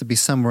tends to be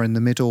somewhere in the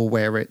middle,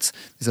 where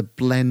there's a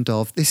blend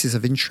of this is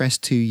of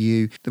interest to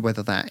you,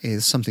 whether that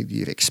is something that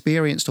you've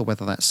experienced or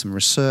whether that's some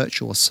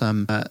research or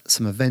some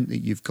event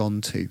that you've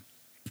gone to.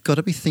 You've got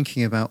to be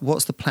thinking about,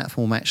 what's the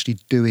platform actually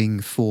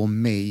doing for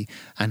me,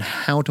 and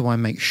how do I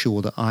make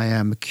sure that I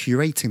am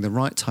curating the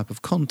right type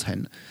of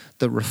content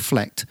that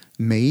reflect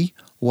me,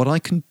 what I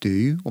can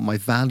do, what my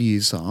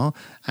values are,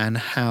 and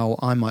how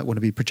I might want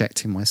to be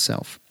projecting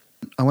myself.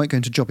 I won't go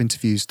into job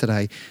interviews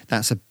today.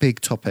 That's a big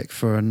topic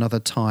for another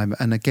time.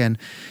 And again,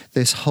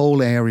 this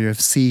whole area of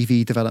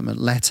CV development,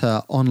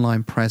 letter,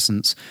 online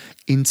presence,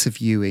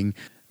 interviewing,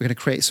 we're going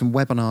to create some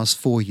webinars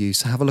for you.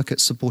 So have a look at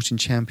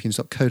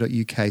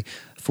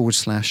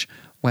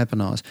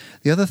supportingchampions.co.uk/webinars.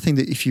 The other thing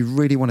that, if you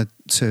really wanted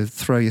to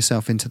throw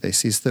yourself into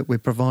this, is that we're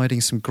providing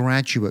some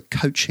graduate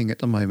coaching at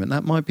the moment.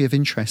 That might be of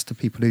interest to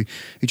people who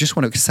just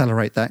want to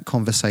accelerate that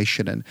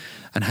conversation and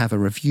have a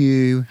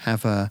review,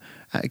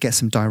 get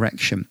some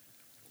direction.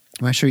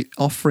 I'm actually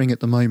offering at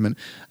the moment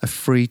a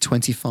free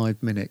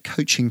 25-minute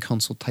coaching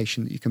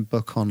consultation that you can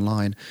book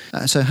online.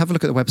 So have a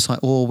look at the website,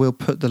 or we'll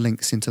put the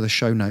links into the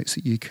show notes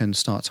that you can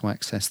start to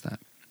access that.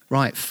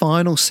 Right,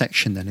 final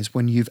section then is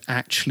when you've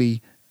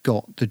actually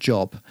got the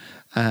job.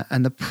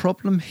 And the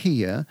problem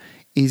here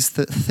is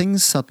that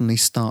things suddenly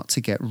start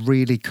to get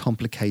really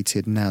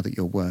complicated now that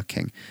you're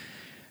working.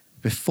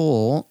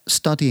 Before,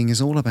 studying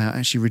is all about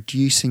actually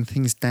reducing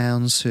things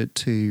down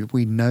to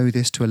we know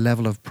this, to a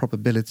level of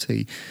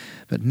probability.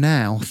 But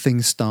now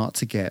things start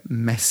to get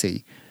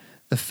messy.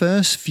 The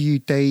first few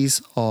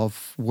days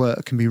of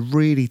work can be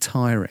really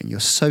tiring. You're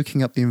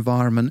soaking up the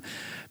environment,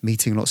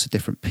 meeting lots of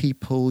different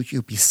people.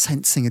 You'll be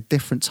sensing a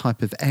different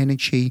type of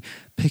energy,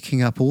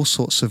 picking up all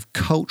sorts of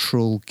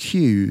cultural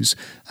cues,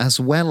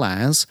 as well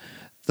as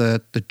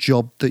the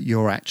job that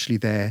you're actually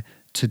there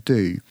to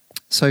do.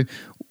 So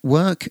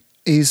work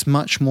is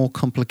much more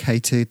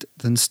complicated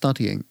than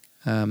studying.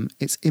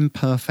 It's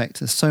imperfect.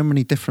 There's so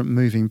many different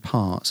moving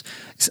parts.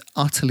 It's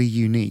utterly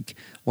unique.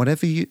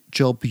 Whatever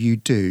job you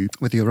do,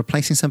 whether you're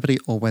replacing somebody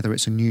or whether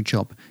it's a new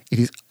job, it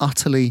is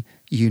utterly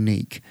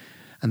unique.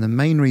 And the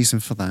main reason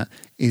for that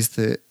is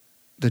that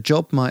the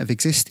job might have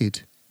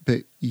existed,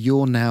 but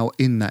you're now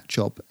in that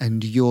job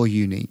and you're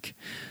unique.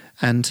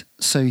 And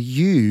so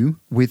you,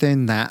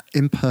 within that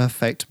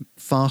imperfect,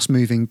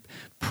 fast-moving,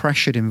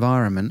 pressured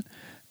environment,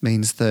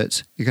 means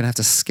that you're going to have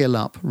to skill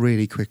up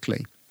really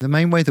quickly. The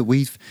main way that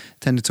we've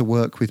tended to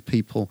work with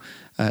people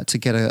to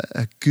get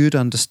a good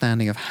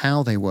understanding of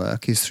how they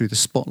work is through the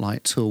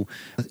Spotlight tool.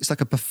 It's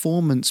like a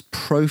performance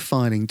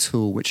profiling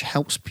tool which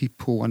helps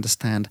people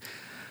understand,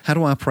 how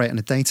do I operate on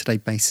a day-to-day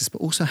basis, but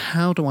also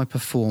how do I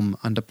perform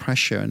under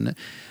pressure? And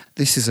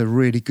this is a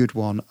really good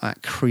one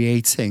at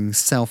creating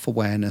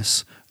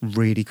self-awareness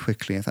really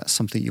quickly. If that's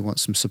something you want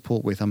some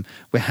support with,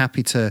 we're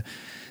happy to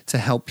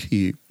help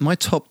you. My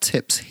top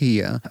tips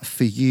here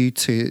for you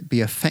to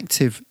be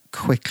effective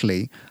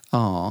quickly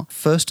are,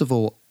 first of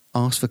all,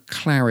 ask for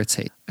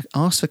clarity.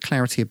 Ask for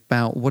clarity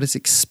about what is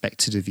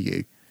expected of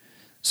you.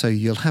 So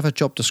you'll have a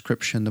job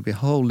description, there'll be a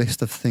whole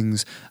list of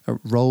things,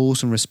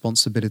 roles and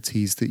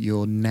responsibilities that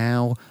you're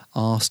now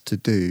asked to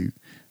do.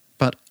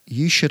 But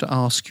you should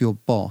ask your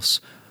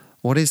boss,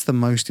 what is the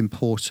most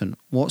important?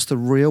 What's the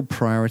real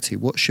priority?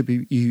 What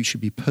you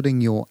should be putting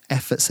your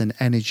efforts and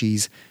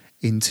energies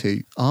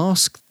into?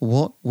 Ask,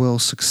 what will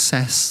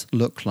success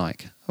look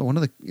like?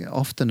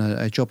 Often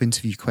a job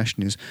interview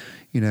question is,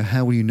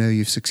 how will you know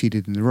you've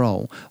succeeded in the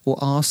role? Or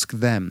ask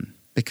them,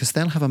 because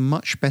they'll have a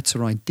much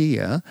better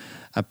idea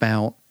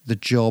about the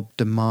job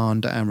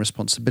demand and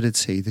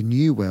responsibility than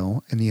you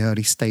will in the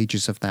early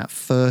stages of that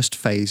first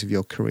phase of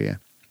your career.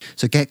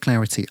 So get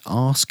clarity.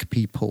 Ask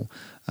people,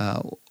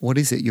 what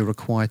is it you're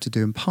required to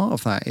do? And part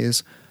of that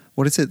is,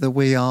 what is it that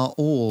we are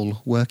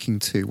all working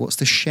to? What's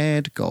the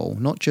shared goal?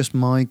 Not just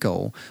my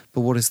goal,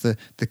 but what is the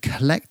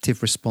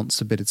collective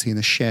responsibility and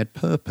the shared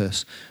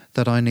purpose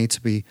that I need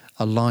to be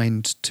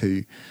aligned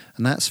to?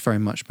 And that's very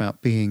much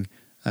about being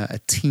a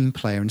team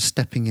player and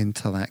stepping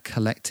into that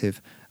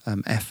collective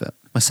effort.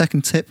 My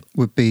second tip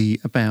would be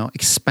about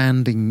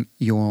expanding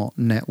your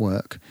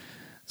network.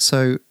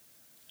 So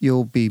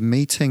you'll be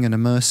meeting and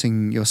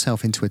immersing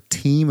yourself into a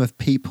team of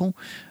people,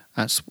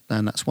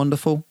 and that's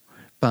wonderful.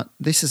 But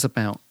this is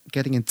about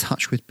getting in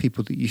touch with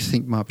people that you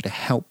think might be able to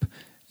help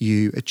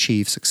you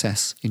achieve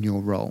success in your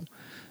role.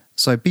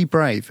 So be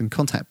brave and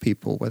contact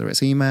people, whether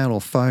it's email or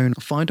phone.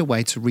 Find a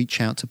way to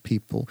reach out to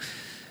people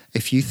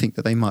if you think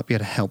that they might be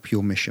able to help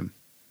your mission.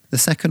 The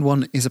second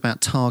one is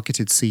about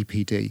targeted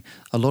CPD.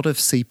 A lot of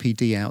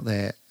CPD out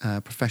there,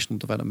 professional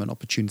development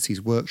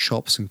opportunities,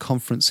 workshops and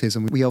conferences.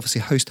 And we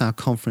obviously host our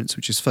conference,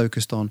 which is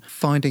focused on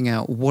finding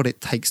out what it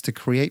takes to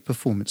create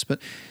performance. But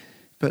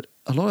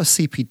a lot of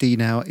CPD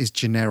now is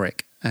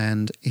generic.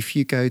 And if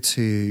you go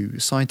to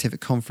scientific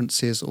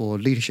conferences or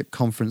leadership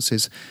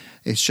conferences,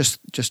 it's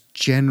just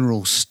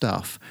general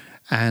stuff.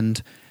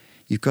 And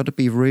you've got to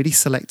be really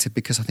selective,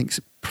 because I think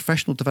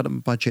professional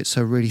development budgets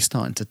are really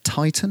starting to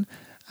tighten.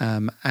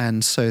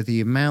 And so the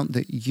amount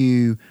that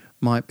you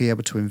might be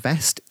able to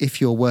invest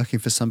if you're working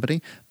for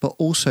somebody, but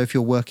also if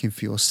you're working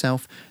for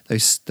yourself,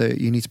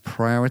 you need to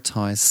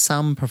prioritize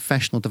some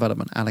professional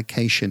development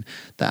allocation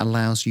that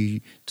allows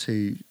you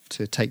to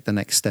take the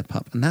next step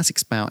up. And that's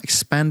about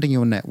expanding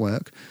your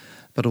network,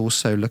 but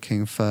also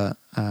looking for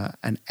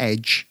an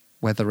edge,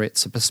 whether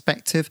it's a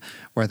perspective,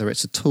 whether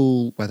it's a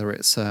tool, whether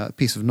it's a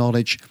piece of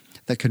knowledge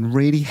that can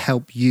really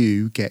help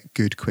you get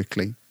good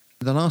quickly.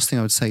 The last thing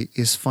I would say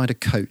is find a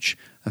coach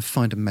and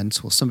find a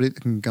mentor, somebody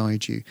that can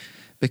guide you,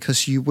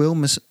 because you will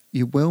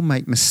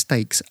make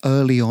mistakes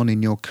early on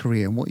in your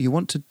career. And what you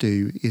want to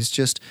do is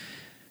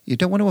you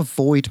don't want to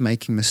avoid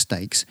making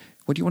mistakes.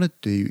 What you want to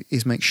do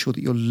is make sure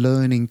that you're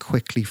learning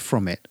quickly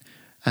from it.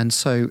 And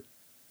so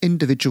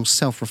individual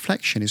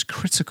self-reflection is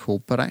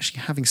critical, but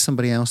actually having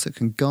somebody else that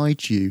can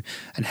guide you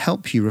and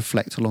help you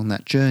reflect along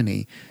that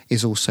journey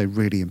is also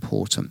really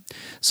important.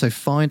 So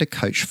find a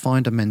coach,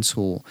 find a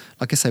mentor.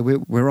 Like I say,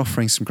 we're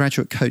offering some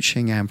graduate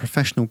coaching and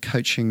professional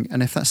coaching,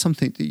 and if that's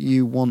something that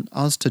you want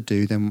us to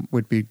do, then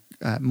we'd be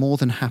more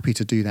than happy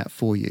to do that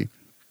for you.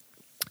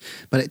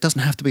 But it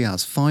doesn't have to be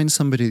us. Find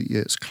somebody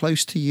that's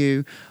close to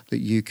you, that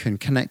you can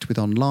connect with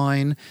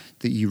online,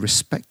 that you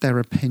respect their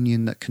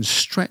opinion, that can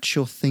stretch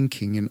your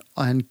thinking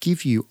and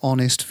give you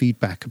honest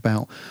feedback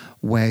about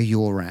where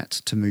you're at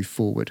to move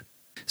forward.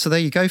 So there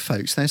you go,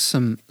 folks. There's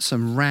some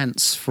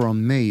rants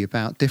from me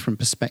about different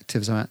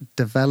perspectives about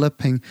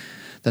developing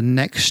the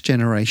next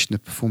generation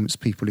of performance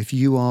people. If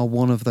you are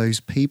one of those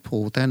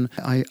people, then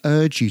I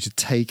urge you to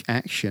take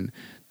action.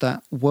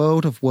 That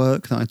world of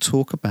work that I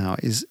talk about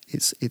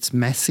it's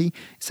messy,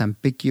 it's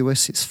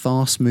ambiguous, it's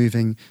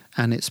fast-moving,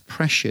 and it's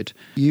pressured.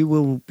 You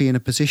will be in a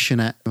position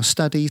at your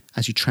studies,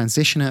 as you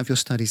transition out of your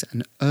studies,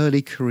 an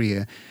early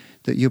career,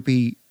 that you'll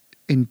be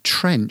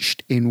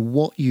entrenched in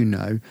what you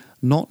know,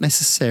 not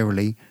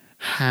necessarily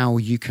how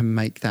you can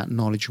make that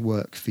knowledge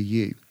work for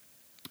you.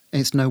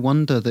 It's no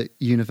wonder that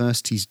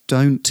universities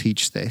don't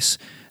teach this.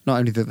 Not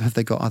only have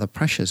they got other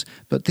pressures,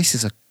 but this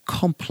is a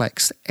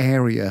complex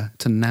area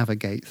to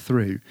navigate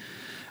through.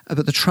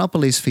 But the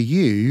trouble is for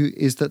you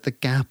is that the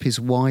gap is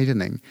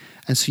widening.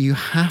 And so you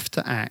have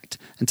to act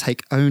and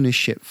take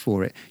ownership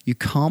for it. You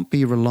can't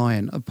be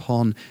reliant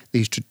upon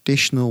these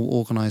traditional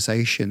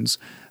organizations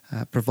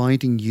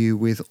providing you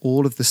with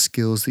all of the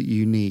skills that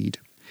you need.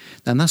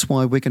 And that's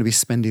why we're going to be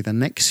spending the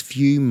next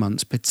few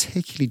months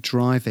particularly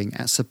driving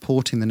at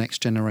supporting the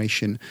next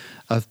generation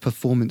of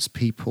performance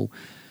people.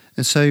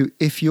 And so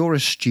if you're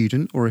a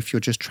student, or if you're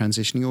just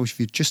transitioning, or if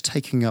you're just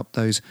taking up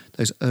those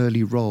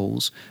early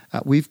roles,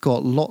 we've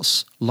got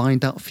lots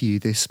lined up for you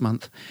this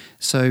month.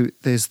 So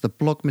there's the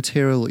blog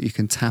material that you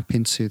can tap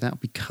into. That will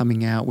be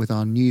coming out with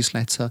our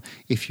newsletter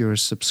if you're a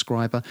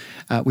subscriber.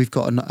 We've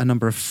got a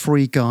number of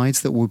free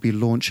guides that we'll be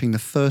launching. The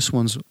first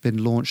one's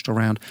been launched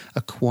around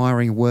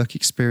acquiring work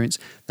experience.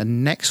 The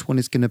next one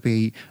is going to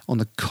be on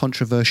the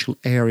controversial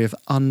area of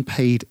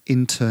unpaid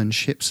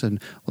internships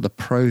and what the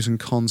pros and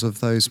cons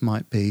of those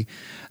might be.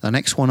 The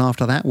next one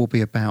after that will be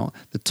about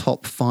the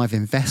top 5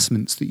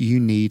 investments that you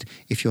need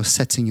if you're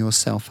setting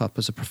yourself up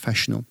as a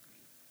professional.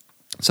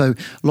 So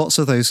lots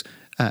of those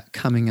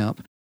coming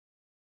up.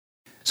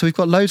 So we've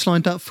got loads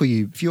lined up for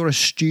you. If you're a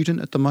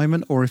student at the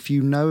moment, or if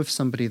you know of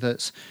somebody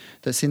that's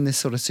in this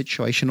sort of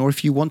situation, or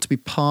if you want to be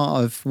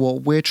part of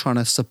what we're trying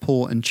to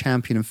support and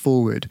champion and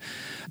forward,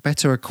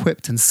 better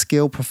equipped and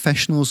skilled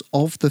professionals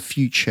of the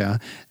future,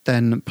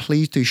 then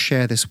please do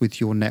share this with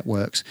your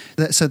networks.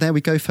 So there we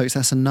go, folks.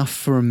 That's enough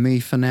from me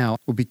for now.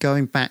 We'll be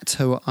going back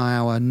to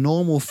our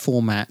normal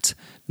format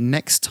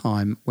next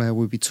time, where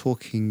we'll be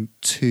talking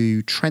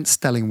to Trent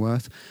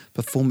Stellingworth,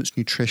 performance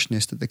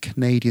nutritionist at the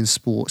Canadian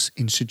Sports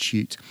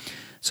Institute.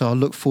 So I'll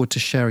look forward to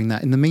sharing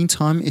that. In the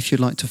meantime, if you'd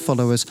like to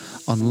follow us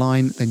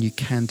online, then you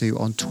can do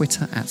on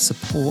Twitter at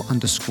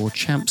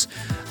support_champs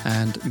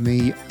and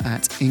me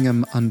at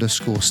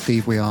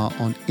Ingham_Steve. We are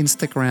on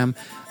Instagram,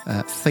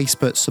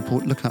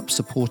 Facebook, look up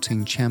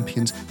Supporting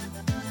Champions.